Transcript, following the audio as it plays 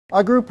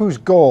A group whose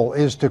goal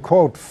is to,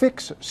 quote,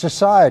 fix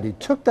society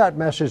took that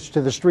message to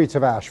the streets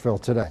of Asheville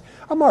today.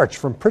 A march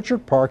from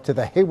Pritchard Park to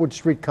the Haywood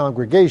Street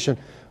congregation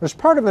was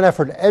part of an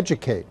effort to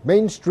educate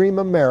mainstream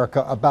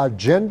America about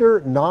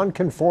gender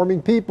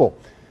non-conforming people.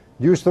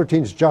 News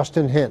 13's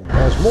Justin Hinton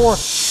has more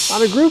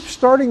on a group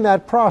starting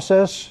that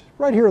process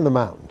right here in the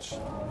mountains.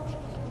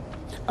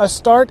 A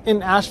start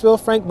in Asheville,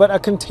 Frank, but a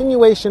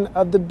continuation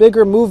of the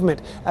bigger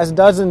movement as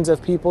dozens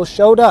of people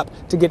showed up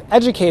to get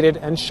educated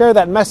and share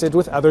that message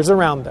with others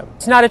around them.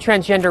 It's not a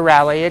transgender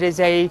rally. It is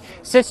a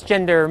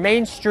cisgender,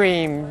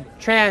 mainstream,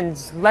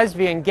 trans,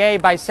 lesbian, gay,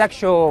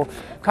 bisexual,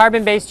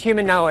 carbon-based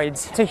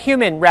humanoids. It's a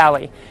human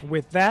rally.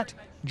 With that,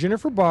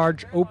 Jennifer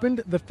Barge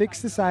opened the Fix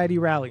Society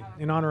rally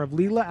in honor of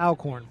Leelah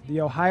Alcorn,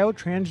 the Ohio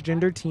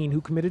transgender teen who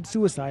committed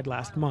suicide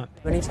last month.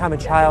 Anytime a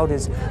child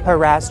is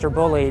harassed or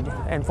bullied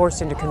and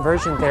forced into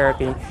conversion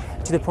therapy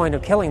to the point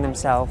of killing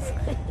themselves,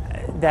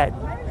 that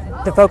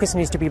the focus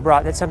needs to be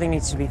brought, that something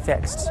needs to be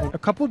fixed. A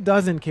couple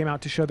dozen came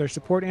out to show their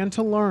support and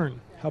to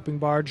learn, helping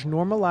Barge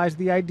normalize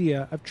the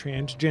idea of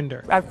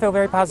transgender. I feel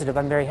very positive.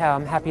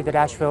 I'm happy that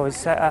Asheville is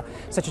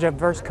such a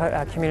diverse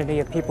community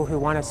of people who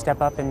want to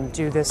step up and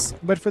do this.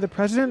 But for the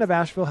president of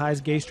Asheville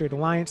High's Gay Straight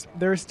Alliance,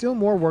 there is still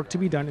more work to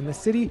be done in the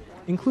city,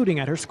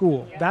 including at her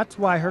school. That's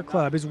why her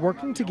club is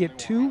working to get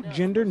 2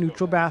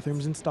 gender-neutral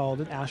bathrooms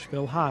installed at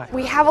Asheville High.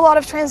 We have a lot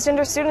of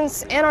transgender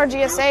students in our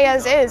GSA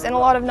as is, and a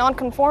lot of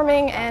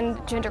non-conforming and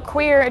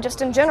genderqueer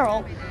just in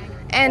general.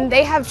 And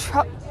they have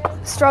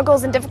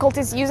struggles and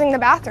difficulties using the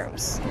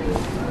bathrooms.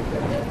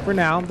 For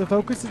now, the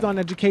focus is on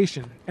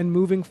education and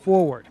moving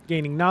forward,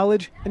 gaining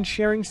knowledge and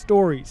sharing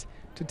stories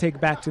to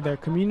take back to their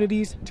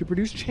communities to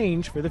produce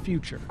change for the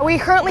future. We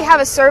currently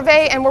have a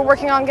survey, and we're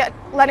working on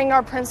letting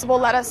our principal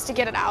let us to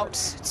get it out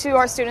to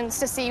our students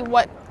to see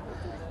what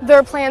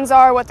their plans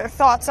are, what their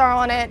thoughts are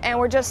on it, and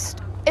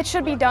it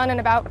should be done in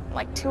about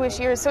like 2-ish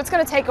years, so it's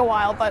going to take a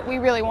while, but we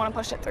really want to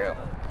push it through.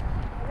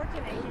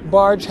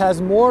 Barge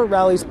has more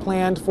rallies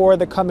planned for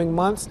the coming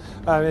months.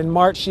 In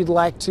March, she'd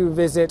like to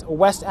visit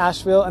West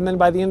Asheville, and then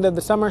by the end of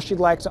the summer, she'd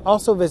like to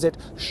also visit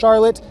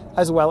Charlotte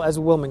as well as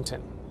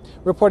Wilmington.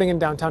 Reporting in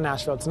downtown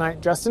Asheville tonight,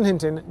 Justin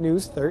Hinton,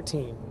 News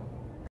 13.